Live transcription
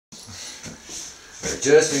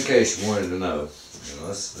just in case you wanted to know. You know,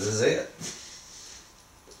 this is it.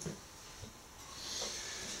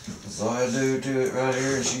 That's all I do to it right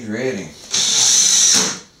here, and she's ready.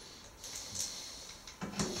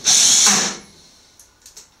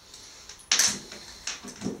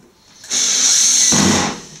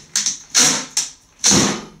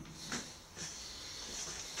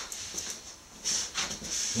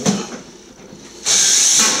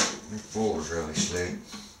 The floor's really slick.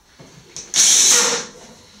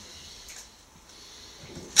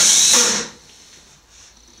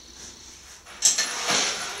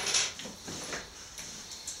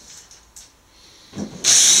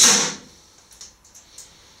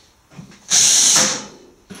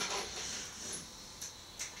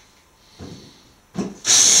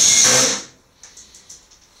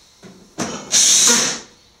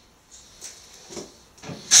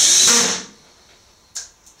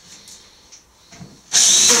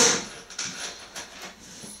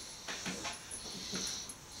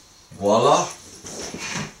 Voila!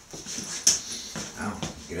 Now,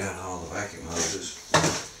 get out all the vacuum hoses.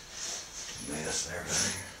 Mess there,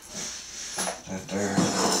 that there.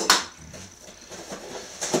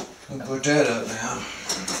 I'll put that up now.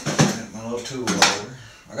 Got my little tool holder.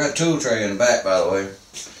 I got a tool tray in the back, by the way.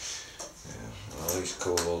 Yeah, all these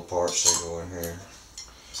cool little parts that go in here. A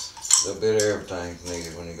little bit of everything's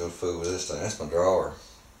needed when you go food with this thing. That's my drawer.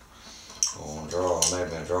 Oh, drawer. I made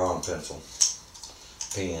me a drawing pencil.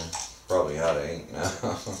 Pen. Probably out of ink now.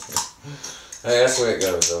 Hey, that's the way it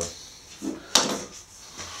goes though.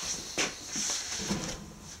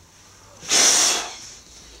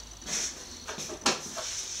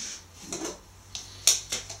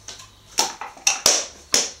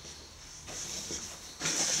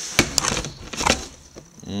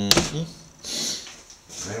 And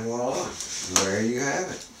voila, there you have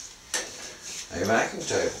it. A vacuum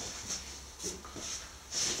table.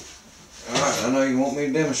 Alright, I know you want me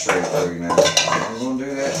to demonstrate for you now. I'm going to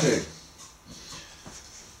do that too.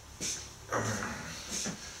 I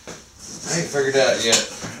ain't figured out yet.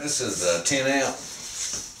 This is 10 out.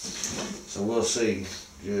 So we'll see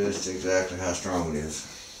just exactly how strong it is.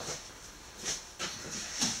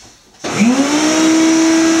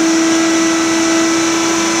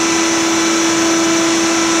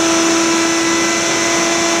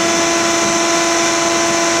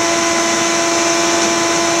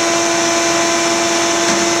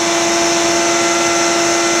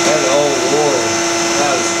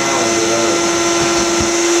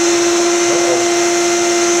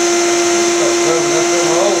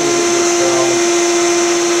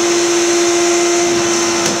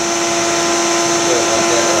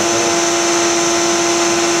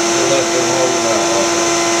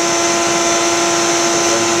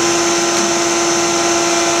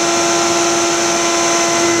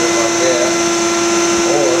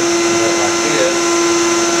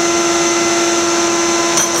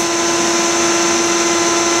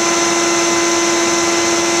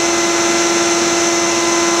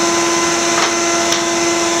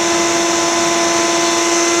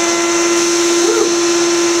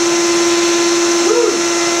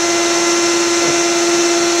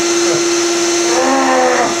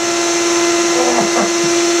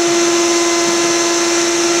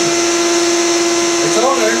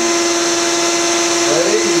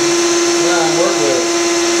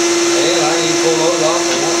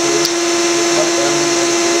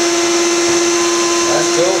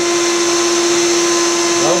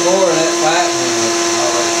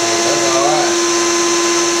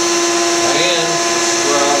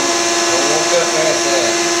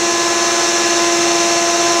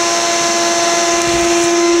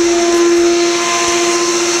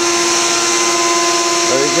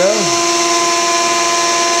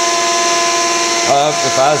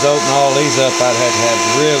 If I was opening all these up, I'd have to have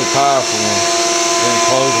really powerful ones, then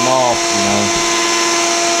close them off, you know.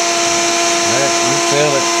 You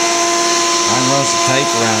feel it. I can run some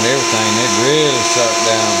tape around everything. It really suck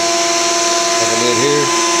down, like I did here,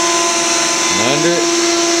 and under it.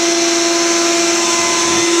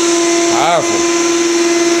 Powerful.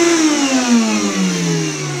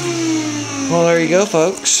 Well, there you go,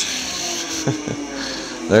 folks.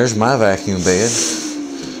 There's my vacuum bed,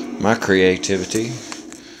 my creativity.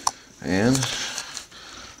 And,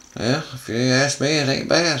 yeah, if you ask me, it ain't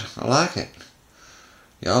bad. I like it.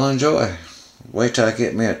 Y'all enjoy. Wait till I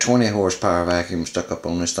get me a 20 horsepower vacuum stuck up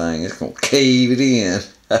on this thing. It's going to cave it in.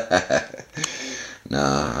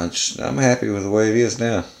 Nah, I'm happy with the way it is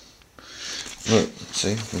now. Look,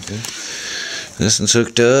 see? Okay. This one's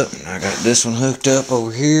hooked up. I got this one hooked up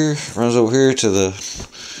over here. Runs over here to the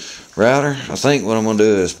router. I think what I'm going to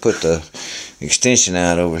do is put the extension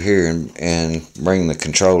out over here and bring the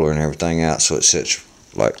controller and everything out so it sits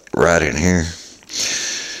like right in here.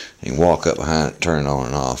 You can walk up behind it, turn it on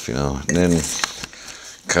and off, you know, and then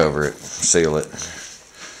cover it, seal it.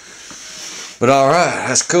 But alright,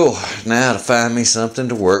 that's cool. Now to find me something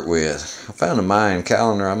to work with. I found a Mayan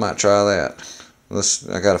calendar. I might try that.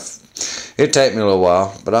 It'd take me a little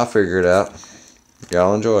while, but I'll figure it out.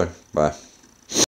 Y'all enjoy. Bye.